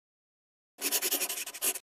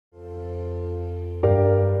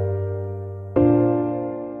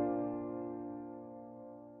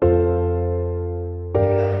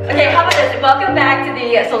welcome back to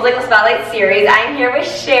the SoulCycle Spotlight series. I'm here with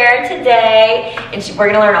Cher today, and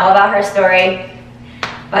we're gonna learn all about her story.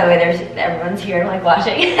 By the way, everyone's here like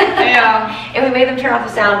watching. Yeah. And we made them turn off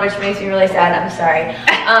the sound, which makes me really sad. I'm sorry.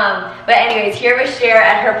 But anyways, here with Cher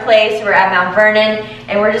at her place. We're at Mount Vernon,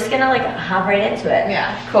 and we're just gonna like hop right into it.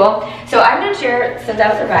 Yeah. Cool. So I've known Cher since I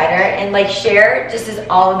was a rider, and like Cher just is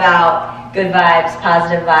all about good vibes,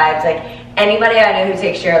 positive vibes. Like anybody I know who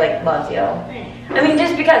takes Cher like loves you. I mean,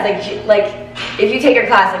 just because if you take her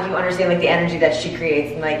class, like you understand like the energy that she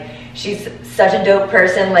creates, and like she's such a dope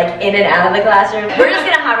person, like in and out of the classroom. We're just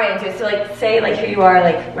gonna hop right into it. So like say like who you are,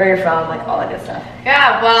 like where you're from, like all that good stuff.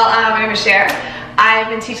 Yeah, well, my name is Cher. I've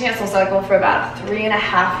been teaching at SoulCycle for about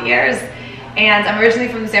 3.5 years, and I'm originally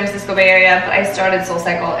from the San Francisco Bay Area, but I started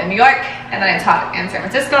SoulCycle in New York, and then I taught in San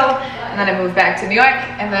Francisco, and then I moved back to New York,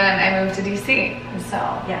 and then I moved to DC. So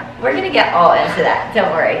yeah, we're gonna get all into that,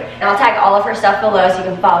 don't worry. And I'll tag all of her stuff below so you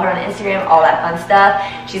can follow her on Instagram, all that fun stuff.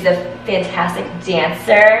 She's a fantastic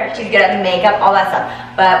dancer, she's good at makeup, all that stuff,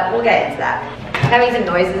 but we'll get into that. Having some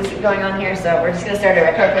noises going on here, so we're just gonna start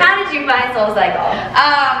over. Perfect. How did you find SoulCycle?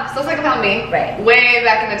 SoulCycle found me right way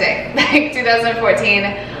back in the day, like 2014.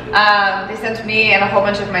 They sent me and a whole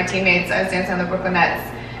bunch of my teammates. I was dancing on the Brooklyn Nets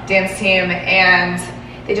dance team, and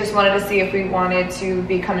they just wanted to see if we wanted to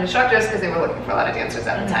become instructors because they were looking for a lot of dancers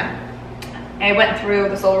at the time. I went through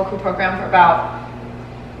the Soul Recruit program for about,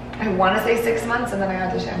 I want to say 6 months, and then I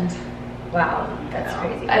auditioned. Wow, that's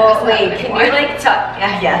crazy. Well, wait, can you like talk?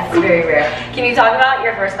 Yeah, yes, very rare. Can you talk about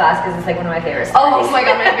your first class, because it's like one of my favorites? Oh my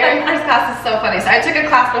god, my very first class is so funny. So I took a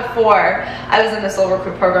class before I was in the Soul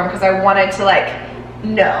Recruit program because I wanted to like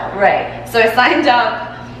know. Right. So I signed up.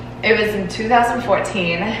 It was in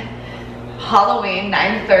 2014. Halloween,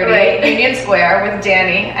 9:30, right. Union Square with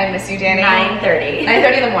Danny. I miss you, Danny. 9:30.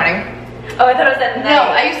 9:30 in the morning. Oh, I thought it was at night. No,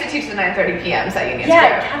 I used to teach the 9:30 p.m.s at Union Square.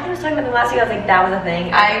 Yeah, Catherine was talking about the last week. I was like, that was a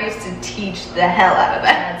thing. I used to teach the hell out of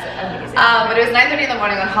that. That's amazing. But it was 9:30 in the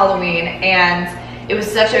morning on Halloween, and it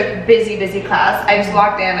was such a busy class. I just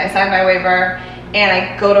walked in, I signed my waiver, and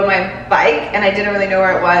I go to my bike, and I didn't really know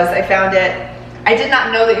where it was. I found it. I did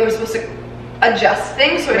not know that you were supposed to adjust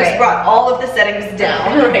things, so I just brought all of the settings down.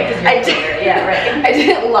 I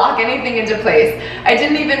didn't lock anything into place. I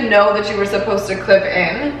didn't even know that you were supposed to clip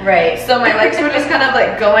in. Right. So my legs were just kind of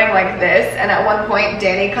like going like this, and at one point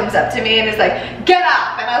Danny comes up to me and is like, "Get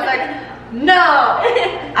up!" And I was like, "No,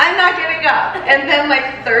 I'm not getting up." And then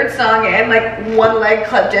like third song in, like one leg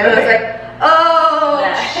clipped in, and I was like, "Oh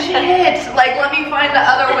shit, like let me find the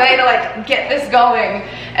other way to like get this going."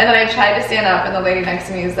 And then I tried to stand up, and the lady next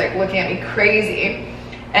to me was like looking at me crazy.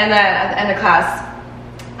 And then at the end of class,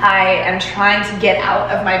 I am trying to get out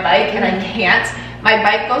of my bike, and I can't. My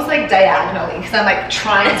bike goes like diagonally because I'm like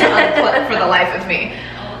trying to unclip for the life of me.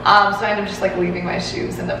 So I end up just like leaving my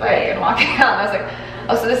shoes in the bike and walking out. And I was like,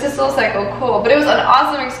 oh, so this is SoulCycle, cool. But it was an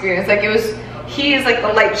awesome experience. Like he is like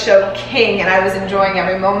the light show king, and I was enjoying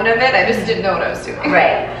every moment of it. I just didn't know what I was doing.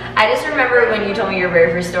 Right. I just remember when you told me your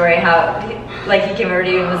very first story, how like he came over to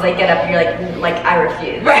you and was like, "Get up," and you're like I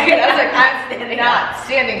refuse. Right. I was like, I'm not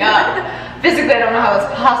standing up. Physically, I don't know how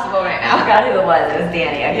it's possible right now. I forgot who it was. It was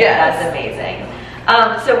Danny. Okay, yes. That's amazing.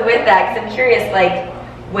 So with that, because I'm curious, like,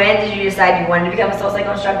 when did you decide you wanted to become a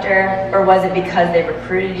SoulCycle instructor, or was it because they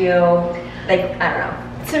recruited you? Like, I don't know.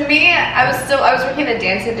 To me, I was working in the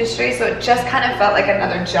dance industry, so it just kind of felt like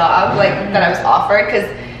another job, like that I was offered, because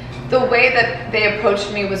the way that they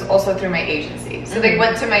approached me was also through my agency. So they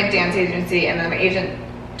went to my dance agency, and then my agent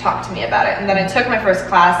talked to me about it, and then I took my first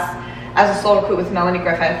class as a Soul Recruit with Melanie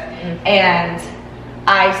Griffith, and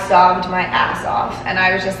I sobbed my ass off, and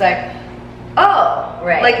I was just like, oh,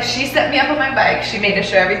 right. Like she set me up on my bike, she made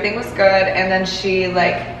sure everything was good, and then she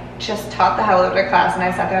like just taught the hell out of her class, and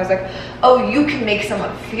I sat there, I was like, oh, you can make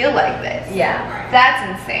someone feel like this. Yeah.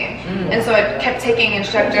 That's insane. And so I kept taking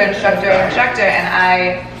instructor, and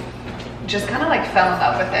I just kind of like fell in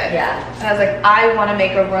love with it. Yeah. And I was like, I want to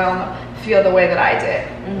make a room feel the way that I did.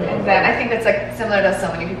 And then I think that's like similar to so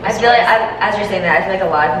many people. I feel like, as you're saying that, I feel like a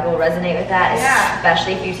lot of people resonate with that,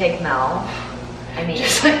 especially if you take Mel. I mean,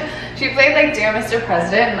 just like, she played like Dear Mr.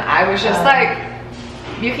 President, and I was just like,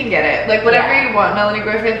 you can get it. Like whatever you want, Melanie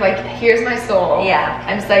Griffith, like here's my soul. Yeah.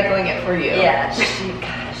 I'm cycling it for you. Yeah.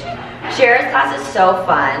 Gosh. Cher's class is so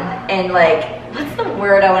fun, and like, what's the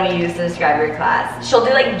word I want to use to describe your class? She'll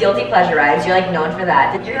do like guilty pleasure rides. You're like known for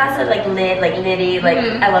that. Your class is like lit, like litty, like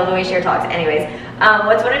I love the way Cher talks. Anyways,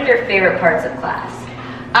 what's one of your favorite parts of class?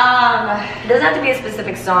 It doesn't have to be a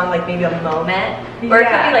specific song, like maybe a moment, or it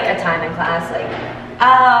could be like a time in class, like.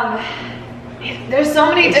 There's so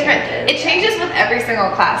many different. It changes with every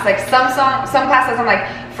single class. Like some classes, I'm like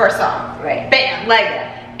first song, right? Bam,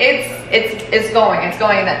 like It's going.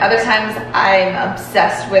 And then other times I'm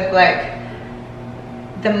obsessed with like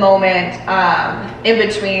the moment in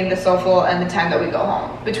between the soulful and the time that we go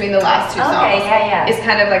home, between the last two songs. Okay, yeah. It's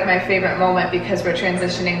kind of like my favorite moment because we're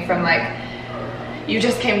transitioning from like, you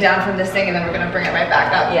just came down from this thing and then we're gonna bring it right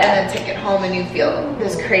back up and then take it home and you feel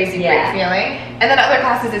this crazy great feeling. And then other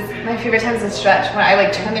classes, it's my favorite time is the stretch when I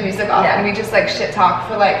like turn the music off and we just like shit talk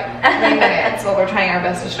for like 3 minutes while we're trying our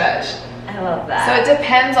best to stretch. I love that. So it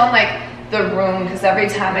depends on like the room because every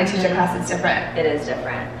time I teach a class it's different. It is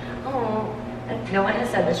different. Oh, no one has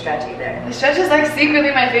said the stretch either. The stretch is like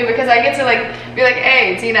secretly my favorite because I get to like be like,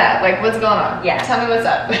 hey Tina, like what's going on? Yeah. Tell me what's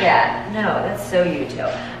up. Yeah, no, that's so you too.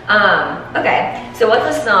 Okay, so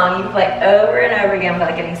what's a song you play over and over again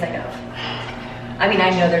without getting sick of? I mean, I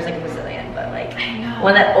know there's like a bazillion, but like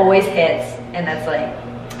one that always hits and that's like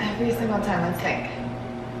every single time. Let's think.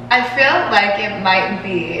 I feel like it might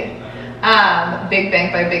be Big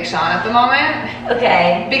Bang by Big Sean at the moment.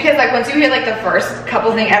 Okay. Because like once you hear like the first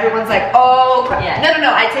couple things, everyone's like, oh crap.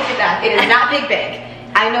 No, I take it back. It is not Big Bang.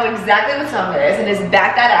 I know exactly what song it is, and it's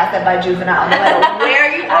Back That Ass Up by Juvenile. No matter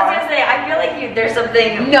where you are. I was gonna say, I feel like there's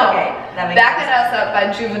something. No, okay, that makes Back That Ass Up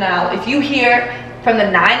by Juvenile. If you hear from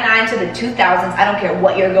the 99 to the 2000s, I don't care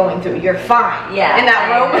what you're going through, you're fine. Yeah. In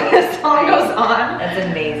that room when the song goes on. That's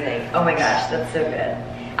amazing. Oh my gosh, that's so good.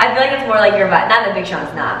 I feel like it's more like your vibe. Not that Big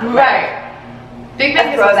Sean's not. Right. Big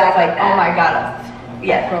Bang is throwback like that. Oh my god.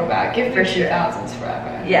 Yeah. Throwback. Give for me sure. 2000s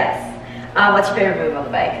forever. Yes. What's your favorite move on the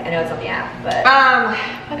bike? I know it's on the app, but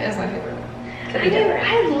what is my favorite move? could be different.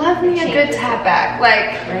 I love me a good tap back.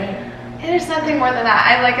 Like, there's nothing more than that.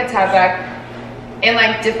 I like a tap back in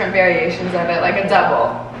like different variations of it, like a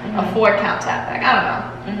double, a 4 count tap back. I don't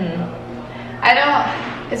know. I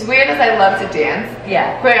don't. As weird as I love to dance,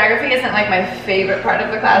 choreography isn't like my favorite part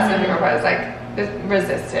of the class. My favorite part is like the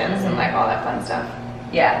resistance and like all that fun stuff.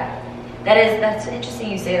 Yeah. That's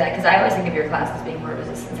interesting you say that because I always think of your class as being more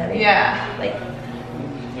resistance heavy. Yeah. Like,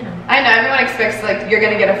 you know. I know everyone expects like you're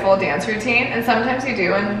gonna get a full dance routine, and sometimes you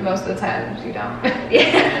do, and most of the time you don't.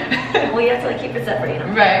 Yeah. Well, you have to like keep it separate, you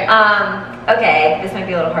know. Right. Okay, this might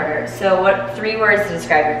be a little harder. So, what 3 words to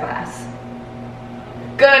describe your class?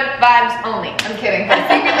 Good vibes only. I'm kidding. But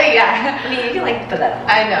secretly, yeah. I mean, you can like put that.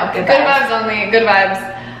 I know. Good vibes only. Good vibes.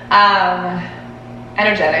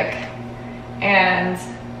 Energetic and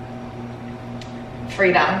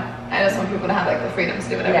freedom. I just want people to have like the freedom to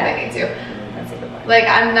do whatever they need to. That's a good one. Like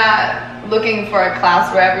I'm not looking for a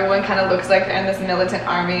class where everyone kind of looks like they're in this militant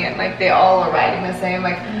army and like they all are riding the same.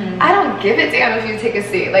 Like I don't give a damn if you take a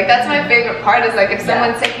seat. Like that's my favorite part is like if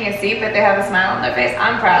someone's taking a seat but they have a smile on their face,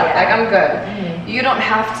 I'm proud. Like I'm good. You don't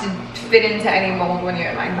have to fit into any mold when you're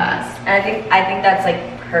in my class. And I think that's like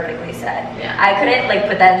perfectly said. Yeah. I couldn't like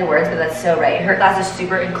put that into words, but that's so right. Her class is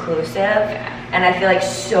super inclusive, and I feel like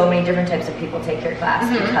so many different types of people take your class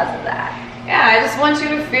because of that. Yeah, I just want you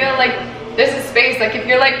to feel like there's a space. Like if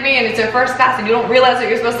you're like me and it's your first class and you don't realize that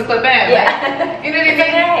you're supposed to clip in. Yeah. Like, you know what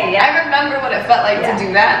I mean? I remember what it felt like to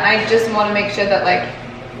do that, and I just want to make sure that like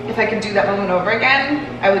if I could do that moment over again,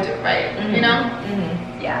 I would do it right. You know?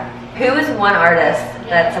 Yeah. Who is one artist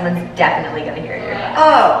that someone's definitely gonna hear in your class?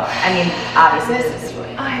 Oh, I mean, obviously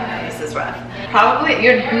I know this is rough. Probably,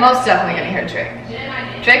 you're most definitely gonna hear Drake.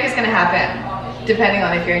 Drake is gonna happen, depending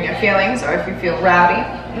on if you're in your feelings or if you feel rowdy.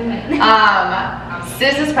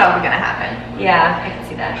 Sis is probably gonna happen. Yeah, I can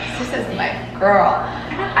see that. Sis is my girl.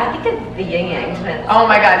 I think of the Yin Yang Twins. Oh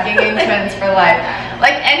my god, Yin Yang Twins for life.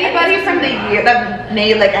 Like anybody from the year that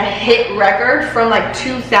made like a hit record from like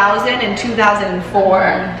 2000 and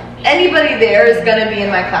 2004. Anybody there is gonna be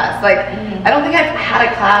in my class. Like, I don't think I've had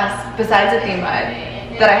a class besides a theme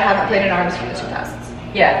vibe that I haven't played an artist from the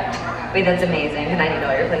 2000s. Yeah. Wait, that's amazing, and I need to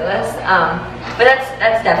know your playlist. But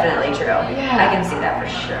that's definitely true. Yeah. I can see that for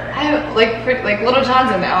sure. I have like Little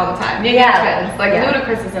John's in there all the time. Twins. Like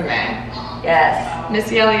Ludacris is in there. Yes.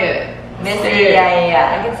 Missy Elliott. Missy,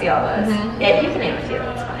 yeah. I can see all those. Yeah, you can name a few.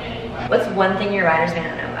 That's fine. What's one thing your riders may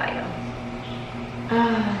not know about you?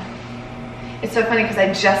 It's so funny because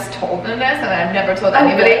I just told them this and I've never told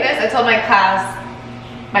anybody this. I told my class,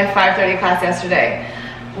 my 5:30 class yesterday.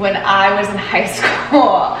 When I was in high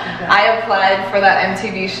school, I applied for that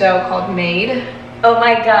MTV show called Made. Oh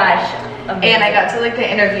my gosh. Amazing. And I got to like the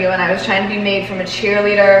interview and I was trying to be made from a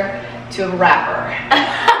cheerleader to a rapper.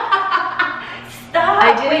 Stop.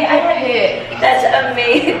 I didn't get picked. That's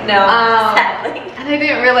amazing. No, sadly. And I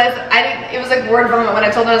didn't realize, it was like word vomit when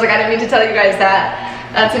I told them. I was like, I didn't mean to tell you guys that.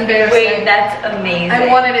 That's embarrassing. Wait, that's amazing. I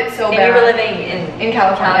wanted it so bad. And you were living in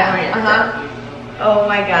California. Oh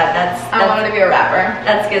my god, I wanted to be a rapper.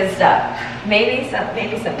 That's good stuff. Maybe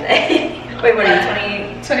someday. Wait, what are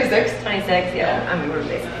you, 26. 26, yeah. I mean, we're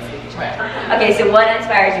basically speaking. Right. Okay, so what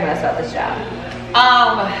inspires you most about this job?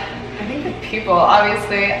 I think the people,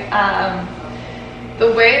 obviously.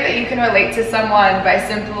 The way that you can relate to someone by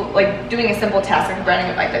doing a simple task like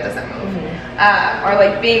branding a bike that doesn't move, or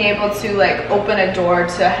like being able to like open a door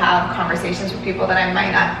to have conversations with people that I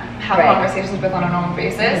might not have conversations with on a normal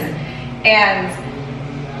basis. And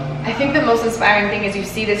I think the most inspiring thing is you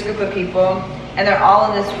see this group of people and they're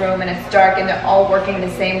all in this room and it's dark and they're all working the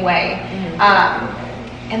same way.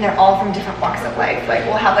 And they're all from different walks of life. Like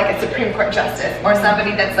we'll have like a Supreme Court justice or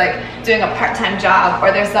somebody that's like doing a part-time job,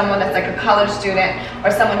 or there's someone that's like a college student,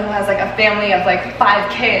 or someone who has like a family of like 5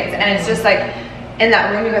 kids. And it's just like, in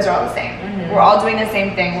that room, you guys are all the same. We're all doing the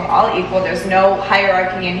same thing. We're all equal. There's no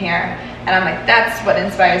hierarchy in here. And I'm like, that's what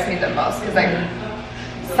inspires me the most. Because like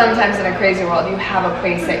sometimes in a crazy world, you have a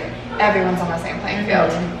place that everyone's on the same playing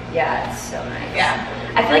field. Yeah, it's so nice. Yeah.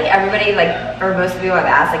 I feel like everybody, like, or most people I've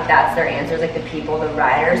asked, like, that's their answers, like the people, the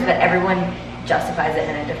riders, but everyone justifies it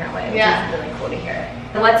in a different way, which is really cool to hear.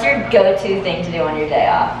 And what's your go-to thing to do on your day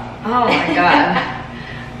off? Oh my god.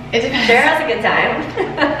 It depends. Cher has a good time.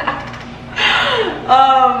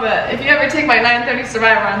 If you ever take my 9:30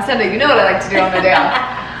 Survivor on Sunday, you know what I like to do on my day off.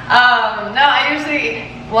 No, I usually,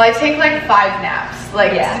 I take like 5 naps.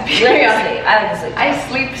 Like, periodically. I like to sleep. I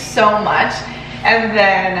sleep so much, and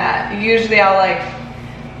then usually I'll like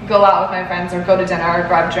go out with my friends or go to dinner or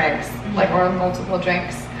grab drinks, like, or multiple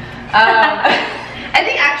drinks. I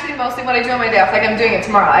think actually mostly what I do on my day off, like I'm doing it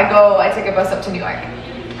tomorrow. I take a bus up to New York.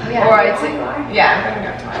 Oh yeah. Or I'm going to New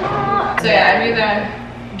York tomorrow. So yeah, I'm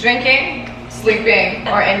either drinking, sleeping,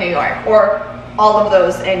 or in New York, or all of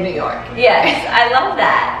those in New York. Yes, I love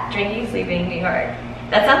that. Drinking, sleeping, New York.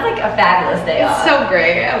 That sounds like a fabulous day off. It's so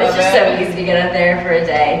great. I love It's just so easy to get up there for a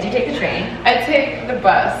day. Do you take the train? I take the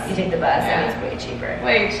bus. You take the bus, Yeah. and it's way cheaper.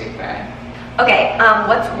 Way cheaper. Okay,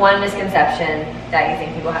 what's one misconception that you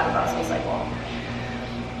think people have about SoulCycle?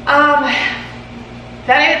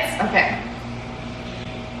 That it's, okay.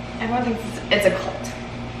 Everyone thinks it's a cult.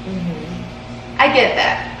 I get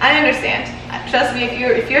that. I understand. Trust me,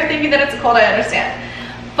 if you're thinking that it's a cult, I understand.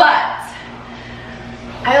 But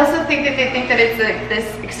I also think that they think that it's like this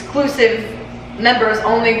exclusive members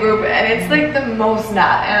only group, and it's like the most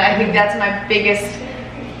not. And I think that's my biggest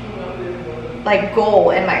like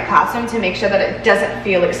goal in my classroom, to make sure that it doesn't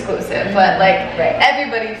feel exclusive, but like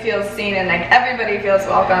everybody feels seen and like everybody feels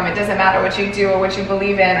welcome. It doesn't matter what you do or what you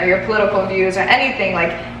believe in or your political views or anything.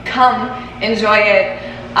 Like, come enjoy it.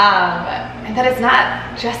 And that it's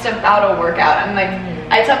not just about a workout. And like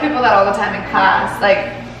I tell people that all the time in class,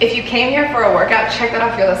 like, if you came here for a workout, check that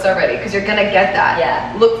off your list already, because you're gonna get that.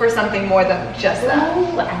 Yeah. Look for something more than just that.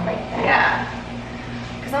 Ooh, I like that. Yeah.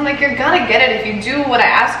 Because I'm like, you're gonna get it. If you do what I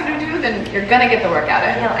ask you to do, then you're gonna get the workout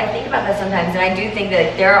in. You know, I think about that sometimes, and I do think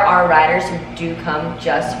that there are riders who do come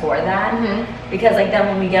just for that. Because like then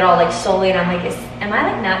when we get all like solely, and I'm like, am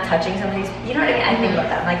I like not touching some of these? You know what I mean? I think about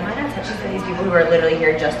that. I'm like, am I not touching some of these people who are literally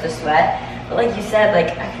here just to sweat? But like you said,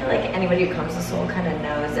 like I feel like anybody who comes to Soul kind of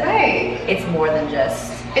knows that it's more than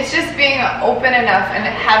just. It's just being open enough and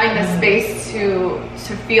having the space to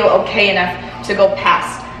feel okay enough to go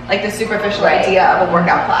past like the superficial idea of a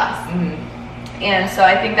workout class. And so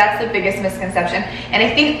I think that's the biggest misconception. And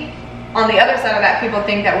I think on the other side of that, people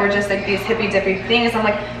think that we're just like these hippy dippy things. I'm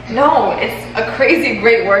like, no, it's a crazy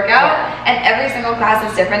great workout, and every single class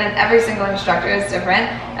is different, and every single instructor is different.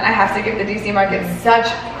 And I have to give the DC market such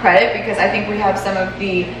credit, because I think we have some of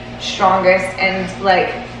the strongest and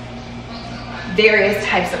like various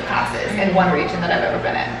types of classes in one region that I've ever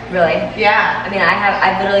been in. Really? Yeah. I mean,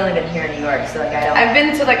 I've literally only been here in New York, so like I've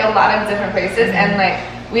been to like a lot of different places, and like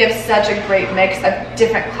we have such a great mix of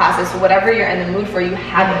different classes. So whatever you're in the mood for, you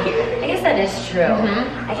have it here. I guess that is true.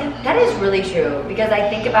 I guess that is really true, because I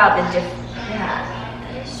think about the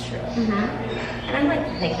that is true. And I like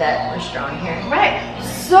to think that we're strong here. Right.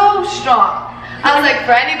 So strong. I was like,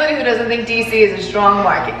 for anybody who doesn't think DC is a strong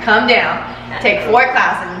market, come down, take 4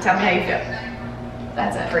 classes, and tell me how you feel.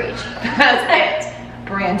 That's it. Preach. That's it.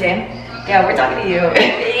 Brandon. Yeah, we're talking to you.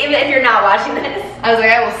 Even if you're not watching this. I was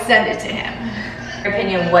like, I will send it to him. In your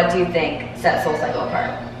opinion, what do you think sets SoulCycle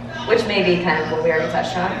apart? Which may be kind of what we already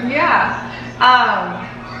touched on. Yeah.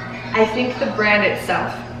 I think the brand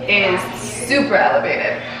itself is super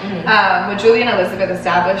elevated. What Julie and Elizabeth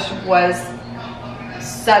established was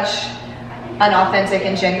such an authentic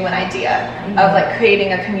and genuine idea of like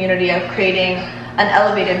creating a community, of creating an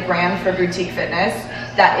elevated brand for boutique fitness,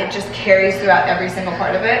 that it just carries throughout every single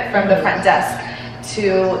part of it, from the front desk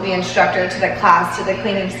to the instructor, to the class, to the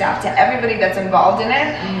cleaning staff, to everybody that's involved in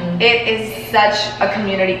it. It is such a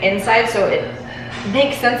community inside, so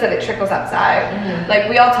makes sense that it trickles outside. Like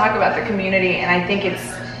we all talk about the community, and I think it's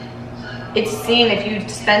seen if you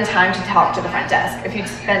spend time to talk to the front desk, if you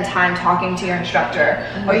spend time talking to your instructor,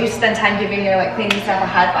 or you spend time giving your like cleaning staff a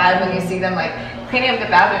high five when you see them like cleaning up the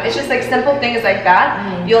bathroom. It's just like simple things like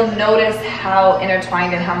that. You'll notice how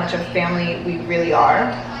intertwined and how much of family we really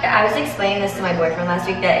are. I was explaining this to my boyfriend last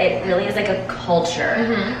week that it really is like a culture,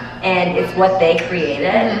 and it's what they created,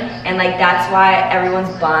 and like that's why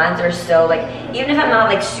everyone's bonds are so like, even if I'm not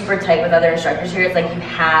like super tight with other instructors here, it's like you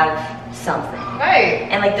have something. Right.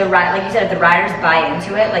 And like like you said, if the riders buy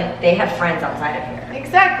into it, like they have friends outside of here.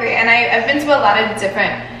 Exactly. And I've been to a lot of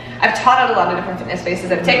different, I've taught at a lot of different fitness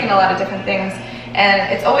spaces, I've taken a lot of different things,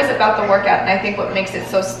 and it's always about the workout. And I think what makes it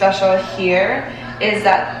so special here is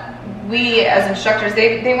that we as instructors,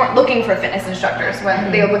 they weren't looking for fitness instructors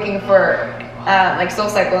when they were looking for like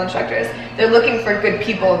SoulCycle instructors. They're looking for good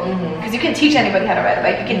people, because you can teach anybody how to ride a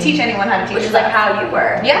bike. You can teach anyone how to teach. Which is like how you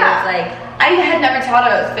were. Yeah. Like I had never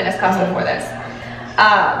taught a fitness class before this.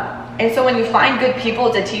 And so when you find good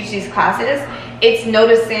people to teach these classes, it's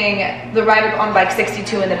noticing the rider on bike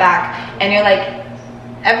 62 in the back, and you're like,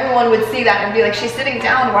 everyone would see that and be like, she's sitting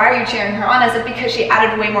down, why are you cheering her on? I said, because she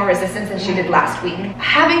added way more resistance than she did last week.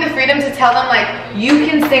 Having the freedom to tell them like, you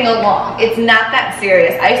can sing along, it's not that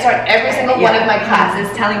serious. I start every single one of my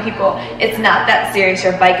classes telling people, it's not that serious,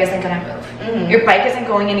 your bike isn't gonna move. Your bike isn't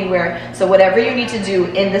going anywhere, so whatever you need to do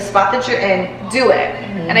in the spot that you're in, do it.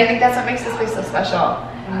 And I think that's what makes this place so special.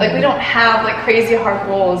 Like we don't have like crazy hard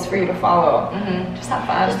rules for you to follow. Just have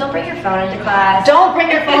fun. just don't bring your phone into class. Don't bring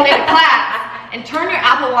your phone into class, and turn your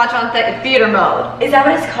Apple Watch on theater mode. Is that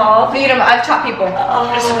what it's called? Theater mode. I've taught people.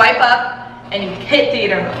 Just swipe up and you hit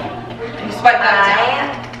theater mode. You swipe up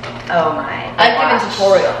down. Oh my. I've given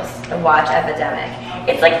tutorials. The watch epidemic.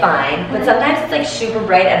 It's like fine, but sometimes it's like super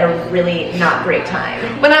bright at a really not great time.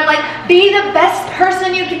 When I'm like, be the best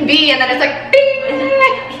person you can be, and then it's like, bing.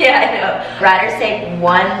 Yeah, I know. Riders take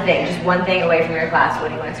one thing, just one thing away from your class. What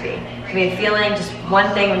do you want it to be? It could be a feeling, just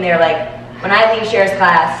one thing when they're like, when I leave Cher's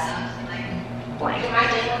class, blank.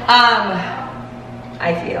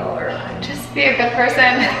 I feel, or just be a good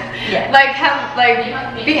person. Yeah.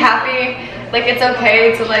 Be happy. Like it's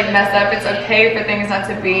okay to like mess up. It's okay for things not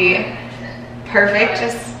to be perfect.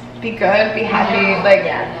 Just be good, be happy. Like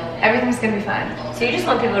everything's gonna be fine. So you just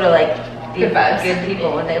want people to like be good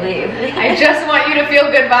people when they leave. I just want you to feel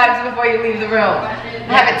good vibes before you leave the room.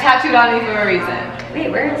 I have it tattooed on you for a reason. Wait,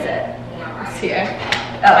 where is it? It's here.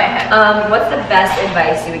 Oh, my head. What's the best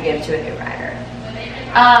advice you would give to a new rider?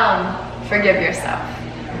 Forgive yourself.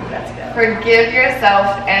 That's good. Forgive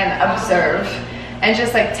yourself and observe, and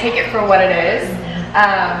just like take it for what it is.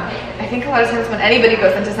 I think a lot of times when anybody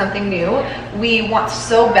goes into something new, we want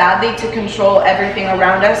so badly to control everything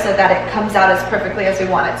around us so that it comes out as perfectly as we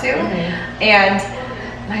want it to. And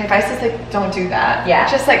my advice is like, don't do that.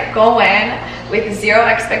 Just like go in with zero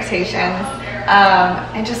expectations,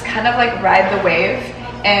 and just kind of like ride the wave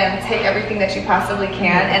and take everything that you possibly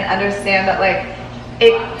can, and understand that like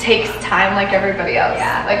it takes time like everybody else.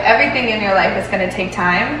 Like everything in your life is going to take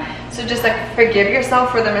time. So just like forgive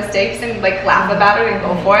yourself for the mistakes and like laugh about it and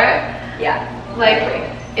go for it. Like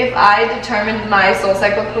if I determined my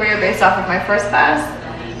SoulCycle career based off of my first class,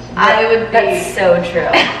 I would be. That's so true.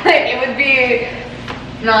 It would be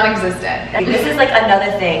non-existent. This is like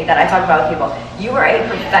another thing that I talk about with people. You are a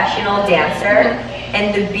professional dancer,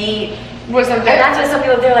 and the beat was something. And that's what some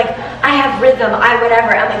people, they're like, I have rhythm, I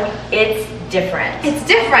whatever. I'm like, it's different. It's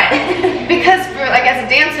different because for like as a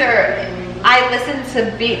dancer, I listen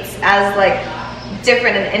to beats as like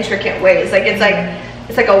different and intricate ways. Like it's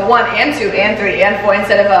like a 1 and 2 and 3 and 4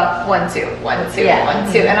 instead of a 1 2 1 2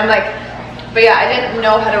 1 2. And I'm like, but yeah, I didn't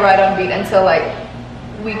know how to ride on beat until like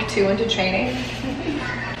week 2 into training.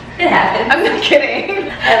 It happens. I'm not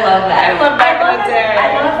kidding. I love that.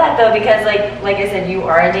 I love that though, because like I said, you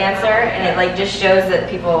are a dancer, and it like just shows that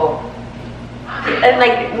people. And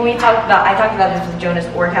like when I talked about this with Jonas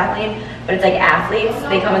or Kathleen, but it's like athletes,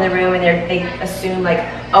 they come in the room and they assume like,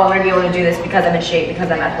 oh, I'm gonna be able to do this because I'm in shape, because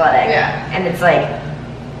I'm athletic. And it's like,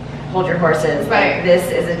 hold your horses. Like, this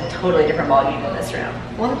is a totally different ballgame in this room.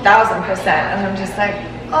 1000%. And I'm just like,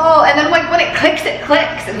 oh, and then like when it clicks, it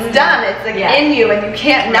clicks. It's done. It's like in you, and you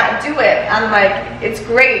can't not do it. I'm like, it's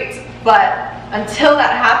great, but until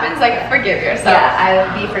that happens, like forgive yourself. I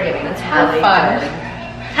would be forgiving. That's have really fun. Good.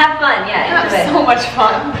 Have fun, Have so much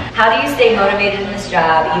fun. How do you stay motivated in this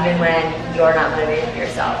job even when you're not motivated for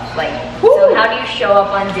yourself? Like, so how do you show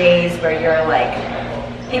up on days where you're like,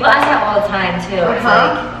 people ask that all the time too. It's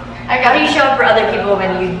like, how do you show up for other people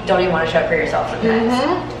when you don't even want to show up for yourself sometimes?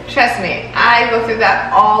 Trust me, I go through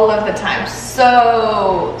that all of the time.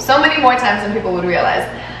 So many more times than people would realize.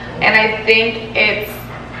 And I think it's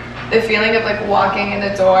the feeling of like walking in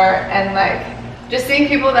the door and like just seeing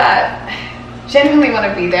people that genuinely want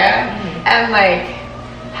to be there, and like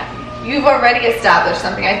you've already established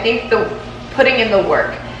something. I think the putting in the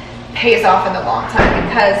work pays off in the long time,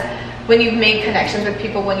 because when you've made connections with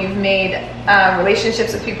people, when you've made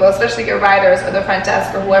relationships with people, especially your riders or the front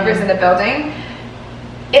desk or whoever's in the building,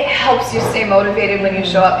 it helps you stay motivated when you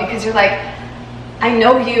show up, because you're like, I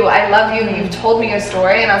know you, I love you, and you've told me your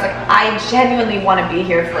story, and I was like, I genuinely want to be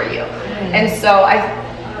here for you. And so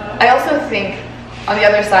I also think on the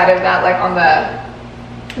other side of that, like on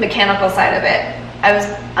the mechanical side of it,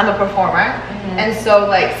 I'm a performer, and so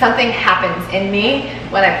like something happens in me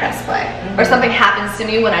when I press play, or something happens to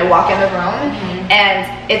me when I walk in the room, and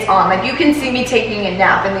it's on. Like you can see me taking a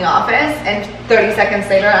nap in the office, and 30 seconds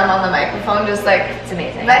later I'm on the microphone, just like, it's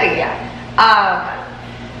amazing. Ready. Yeah.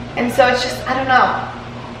 And so it's just, I don't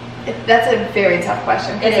know. That's a very tough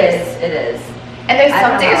question. It is. And there's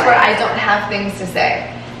some days where I don't have things to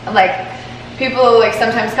say. Like, people like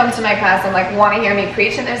sometimes come to my class and like want to hear me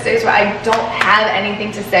preach, and there's days where I don't have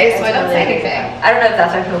anything to say, so I don't say anything. I don't know if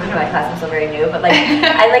that's why people come to my class. I'm still very new, but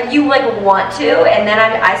like you want to, and then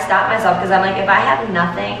I stop myself, because I'm like, if I have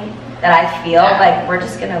nothing that I feel, like we're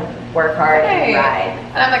just gonna work hard and ride.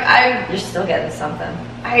 And I'm like, you're still getting something.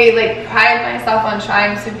 I like pride myself on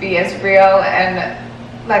trying to be as real and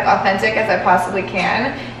like authentic as I possibly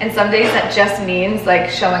can, and some days that just means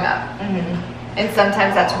like showing up. And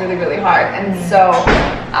sometimes that's really, really hard. And so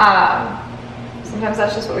sometimes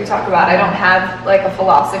that's just what we talk about. I don't have like a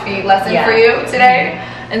philosophy lesson for you today.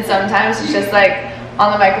 And sometimes it's just like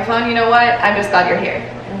on the microphone, you know what? I'm just glad you're here.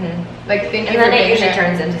 Like, thank you for being here. And then it usually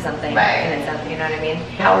turns into something. Right. And it's, you know what I mean?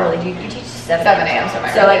 How early do you teach? 7 a.m.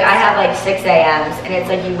 So like I have like 6 a.m.s, and it's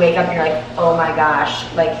like you wake up and you're like, oh my gosh.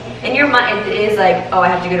 Like in your mind it is like, oh, I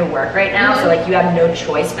have to go to work right now. So like you have no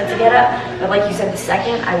choice but to get up. But like you said, the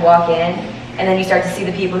second I walk in, and then you start to see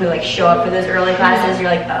the people who like show up for those early classes,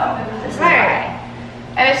 you're like, oh, this is why.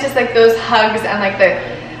 And it's just like those hugs, and like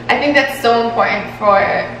I think that's so important for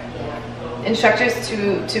instructors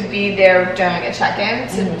to be there during a check-in,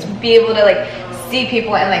 to be able to like see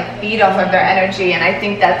people and like feed off of their energy. And I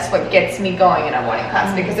think that's what gets me going in a morning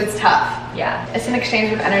class, because it's tough. Yeah, it's an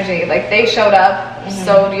exchange of energy. Like they showed up,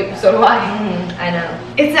 so do I. I know.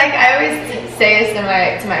 It's like I always say this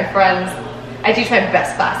to my friends. I teach my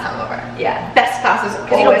best class hungover. Yeah, best classes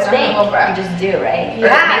always are hungover. You just do, right?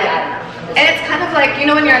 Yeah. And it's kind of like, you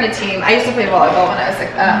know, when you're on a team. I used to play volleyball when I was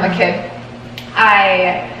like a kid.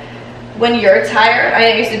 When you're tired,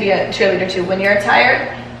 I used to be a cheerleader too. When you're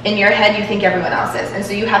tired, in your head you think everyone else is, and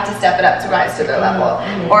so you have to step it up to rise to their level.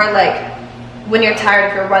 Or like when you're tired,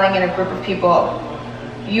 if you're running in a group of people,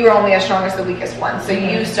 you are only as strong as the weakest one. So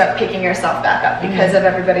you start picking yourself back up because of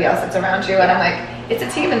everybody else that's around you. And I'm like, it's a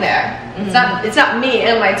team in there. It's not me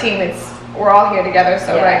and my team. We're all here together.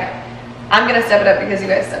 So like, I'm gonna step it up because you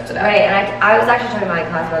guys stepped it up. Right. And I was actually talking to my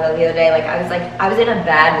class about that the other day. Like I was in a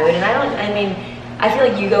bad mood, and I feel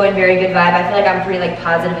like you go in very good vibe. I feel like I'm pretty like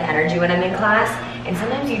positive energy when I'm in class, and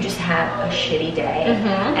sometimes you just have a shitty day.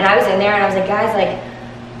 And I was in there and I was like, guys,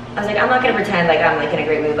 I'm not gonna pretend like I'm like in a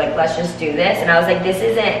great mood, like let's just do this. And I was like,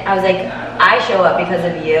 I show up because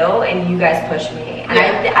of you, and you guys push me. And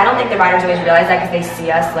I don't think the riders always realize that, because they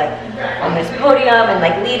see us like on this podium and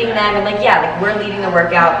like leading them, and like like we're leading the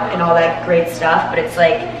workout and all that great stuff, but it's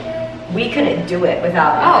like we couldn't do it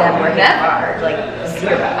without them working hard, like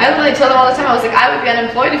zero. I literally tell them all the time, I was like, I would be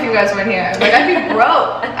unemployed if you guys weren't here. Like I'd be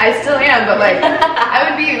broke. I still am, but like I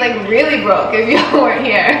would be like really broke if you weren't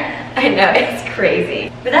here. I know, it's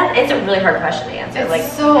crazy. But it's a really hard question to answer. It's like,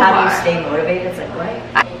 so how hard. do you stay motivated? It's like, what?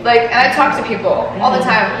 And I talk to people all the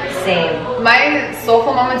time. Same. My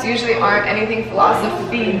soulful moments usually aren't anything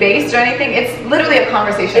philosophy based or anything. It's literally a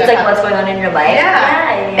conversation. It's like what's going on in your life.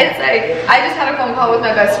 Yeah. It's like, I just had a phone call with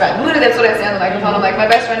my best friend. Literally, that's what I say on the microphone. I'm like, my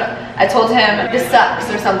best friend, I told him this sucks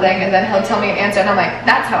or something, and then he'll tell me an answer, and I'm like,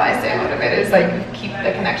 that's how I stay motivated. It's like, keep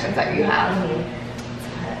the connections that you have.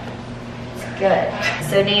 Good.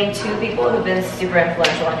 So name 2 people who've been super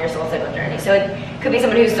influential on your SoulCycle journey. So it could be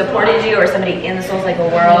somebody who supported you, or somebody in the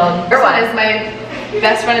SoulCycle world. Number 1 is my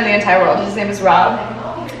best friend in the entire world. His name is Rob.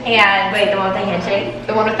 And wait, the one with the handshake?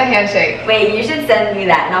 The one with the handshake. Wait, you should send me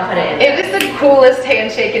that, and I'll put it in. It was the coolest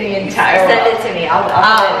handshake in the entire world. Send it to me. I'll put it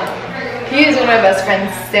in. He is one of my best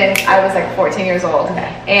friends since I was like 14 years old.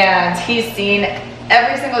 And he's seen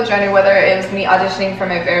every single journey, whether it was me auditioning for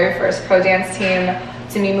my very first pro dance team,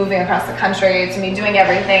 to me moving across the country, to me doing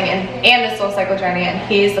everything, and the SoulCycle journey. And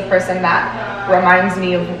he's the person that reminds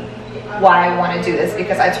me of why I want to do this,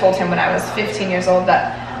 because I told him when I was 15 years old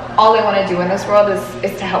that all I want to do in this world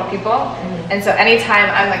is to help people. And so anytime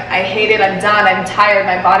I'm like, I hate it, I'm done, I'm tired,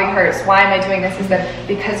 my body hurts, why am I doing this? He said,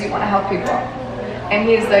 because you want to help people. And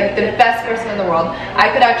he's like the best person in the world.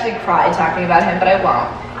 I could actually cry talking about him, but I won't.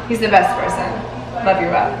 He's the best person. Love you,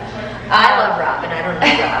 Rob. I love Rob, and I don't know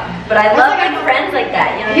Rob, but I love good friends like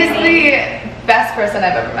that. You know, he's the best person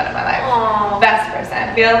I've ever met in my life. Aww. Best person.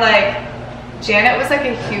 I feel like Janet was like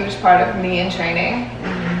a huge part of me in training.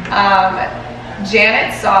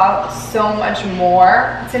 Janet saw so much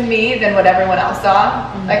more to me than what everyone else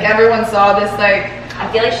saw. Like everyone saw this like,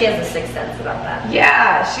 I feel like she has a sixth sense about that.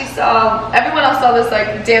 yeah, everyone else saw this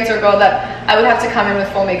like dancer girl that I would have to come in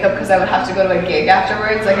with full makeup because I would have to go to a gig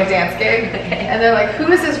afterwards, like a dance gig. Okay. And they're like,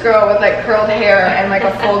 who is this girl with like curled hair and like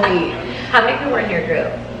a full beat? How many people were in your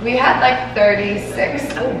group? We had like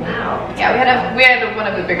 36. Oh wow. Yeah, we had one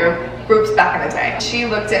of the bigger groups back in the day. She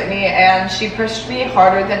looked at me and she pushed me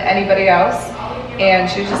harder than anybody else. And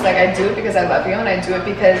she was just like, I do it because I love you, and I do it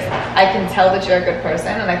because I can tell that you're a good person,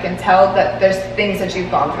 and I can tell that there's things that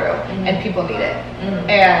you've gone through and people need it.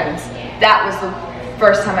 And that was the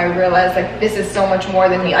first time I realized like this is so much more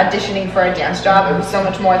than me auditioning for a dance job. It was so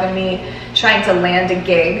much more than me trying to land a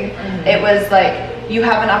gig. It was like, you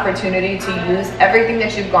have an opportunity to use everything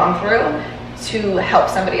that you've gone through to help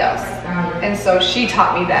somebody else. And so she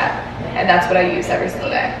taught me that, and that's what I use every single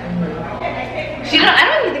day. I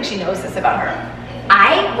don't even think she knows this about her.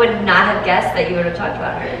 I would not have guessed that you would have talked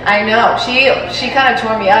about her. I know. She kind of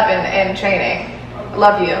tore me up in training.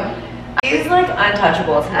 Love you. She's like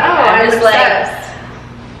untouchable to me. I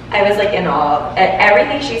was like in awe at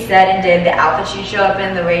everything she said and did, the outfit she showed up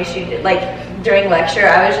in, the way she did, like during lecture.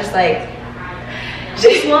 I was just like,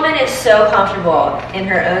 this woman is so comfortable in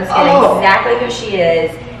her own skin, exactly who she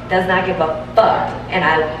is, does not give a fuck, and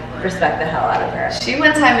I respect the hell out of her. She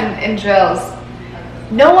one time in drills,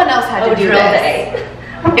 no one else had to do drill this. Day.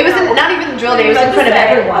 It was not even the drill day, it was in front of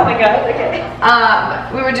everyone. Oh my god, okay.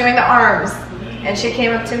 We were doing the arms, and she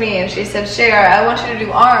came up to me and she said, Cher, I want you to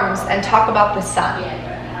do arms and talk about the sun.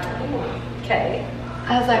 Okay.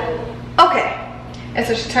 I was like, okay. And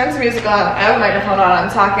so she turns the music on, I have a microphone on, I'm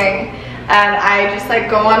talking, and I just like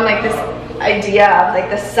go on like this idea of like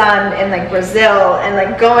the sun in like Brazil and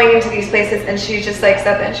like going into these places, and she just like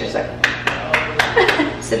stepped in, she was like,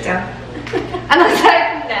 sit down. And I was like,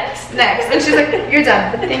 next. And she's like, you're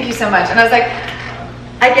done. Thank you so much. And I was like,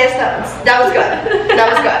 I guess that was good. That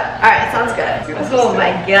was good. All right, sounds good. Oh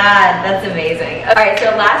my god, that's amazing. All right,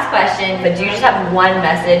 so last question, but do you just have one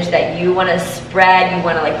message that you want to spread, you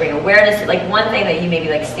want to like bring awareness to, like one thing that you maybe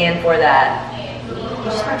like stand for that you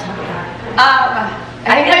just want to talk about?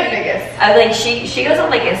 I think my biggest. I was like, she goes on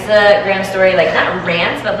like Instagram story, like not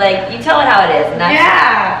rants, but like you tell it how it is, and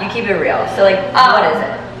that's you keep it real. So like, what is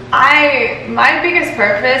it? My biggest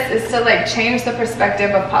purpose is to like change the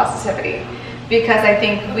perspective of positivity, because I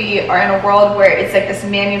think we are in a world where it's like this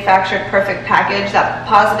manufactured perfect package that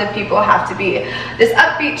positive people have to be this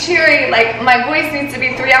upbeat, cheery, like my voice needs to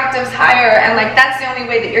be 3 octaves higher, and like that's the only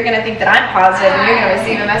way that you're gonna think that I'm positive and you're gonna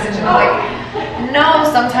receive a message. And I'm like, no,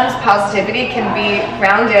 sometimes positivity can be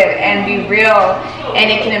grounded and be real,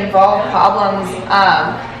 and it can involve problems,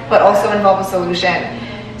 but also involve a solution.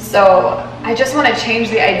 So I just want to change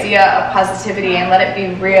the idea of positivity and let it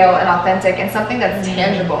be real and authentic and something that's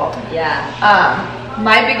tangible. Yeah.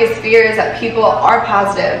 My biggest fear is that people are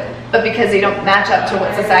positive, but because they don't match up to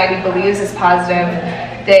what society believes is positive,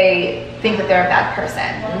 they think that they're a bad person.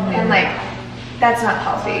 And like, that's not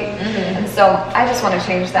healthy. And so I just want to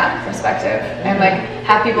change that perspective and like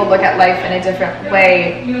have people look at life in a different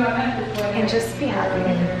way and just be happy.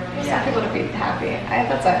 Just want people to be happy.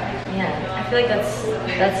 That's it. Yeah, I feel like that's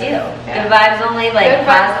you. Good vibes only, like good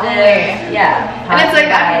positive. Only. Yeah. And it's like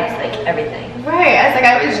vibes, like everything. Right.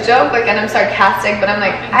 I always joke like, and I'm sarcastic, but I'm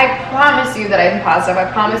like, I promise you that I'm positive. I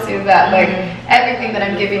promise you that like everything that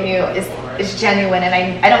I'm giving you is genuine, and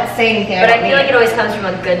I don't say anything. But I feel like it always comes from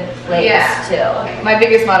a good place too. My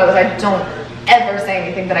biggest motto is I don't ever say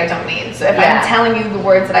anything that I don't mean. So if I'm telling you the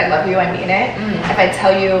words that I love you, I mean it. If I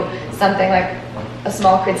tell you something like a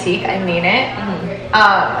small critique, I mean it.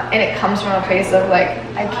 And it comes from a place of like,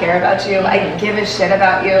 I care about you, I give a shit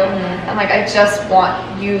about you, and like I just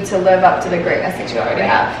want you to live up to the greatness that you already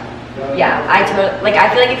have. Yeah, I feel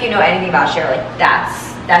like if you know anything about Cher, like that's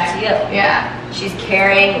you. Yeah. She's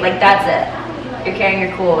caring, like that's it. You're caring,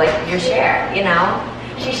 you're cool, like you're Cher, you know?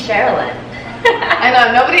 She's Sherilyn. I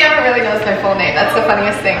know, nobody ever really knows my full name. That's the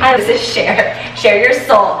funniest thing. This is Cher. Share your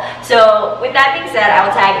soul. So with that being said, I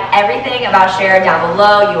will tag everything about Cher down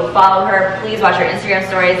below. You will follow her. Please watch her Instagram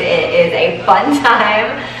stories. It is a fun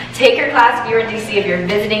time. take her class if you're in DC, if you're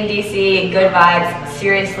visiting DC, and good vibes,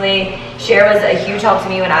 seriously. Cher was a huge help to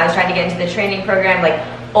me when I was trying to get into the training program, like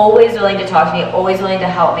always willing to talk to me, always willing to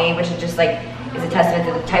help me, which is just like, is a testament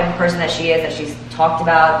to the type of person that she is, that she's talked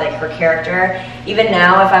about, like her character. Even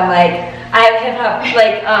now, if I'm like, I have hip hop,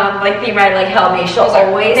 like theme writer, like help me, she'll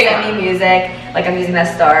always send me music. Like I'm using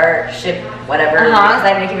that Starship, whatever, because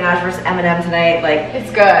I have Nicki Minaj versus Eminem tonight. Like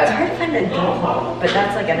it's good. It's hard to find a good, but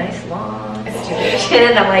that's like a nice long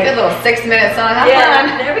situation. I'm like, good little 6-minute song.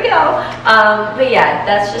 Yeah, there we go. But yeah,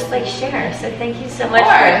 that's just like Cher. So thank you so much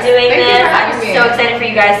for doing this. I'm so excited for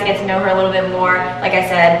you guys to get to know her a little bit more. Like I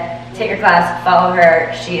said, take her class, follow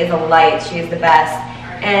her. She is a light. She is the best.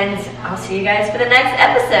 And I'll see you guys for the next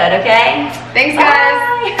episode, okay? Thanks,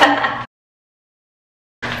 guys.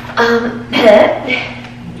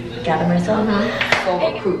 Gather myself.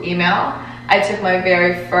 Soul Recruit email. I took my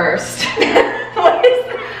very first. What is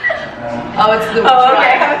that? Oh, it's the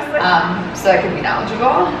okay. So I can be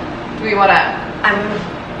knowledgeable. Do we want to?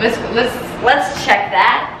 Let's check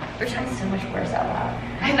that. We're talking so much worse out loud.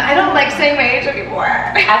 I don't like saying my age anymore.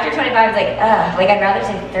 After 25, it's like, like I'd rather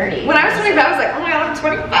say 30. When I was 25, I was like, oh my god, I'm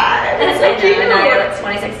 25. It's so cute. Now that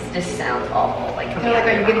 26 just sounds awful. Like, they're like,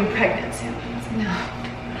 are you getting pregnant soon? No.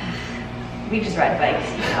 We just ride bikes,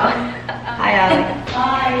 you know. Hi, Allie.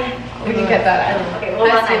 Hi. We can get that out. Okay, well,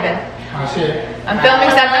 Hi, Steven. Hi, Cher. I'm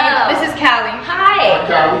filming something. This is Kallie. Hi. Hi,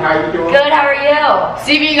 Kallie. How you doing? Good, how are you?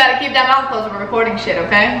 Stevie, you gotta keep that mouth closed when we're recording shit,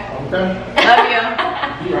 okay? Okay. Love you.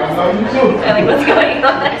 I love you too. Like, what's going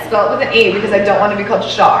on? I spell it with an E because I don't want to be called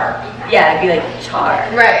Char. Yeah, it'd be like char.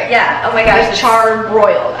 Right. Yeah, oh my gosh. Like char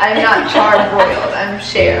broiled. I'm not char broiled. I'm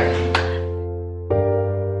Cher.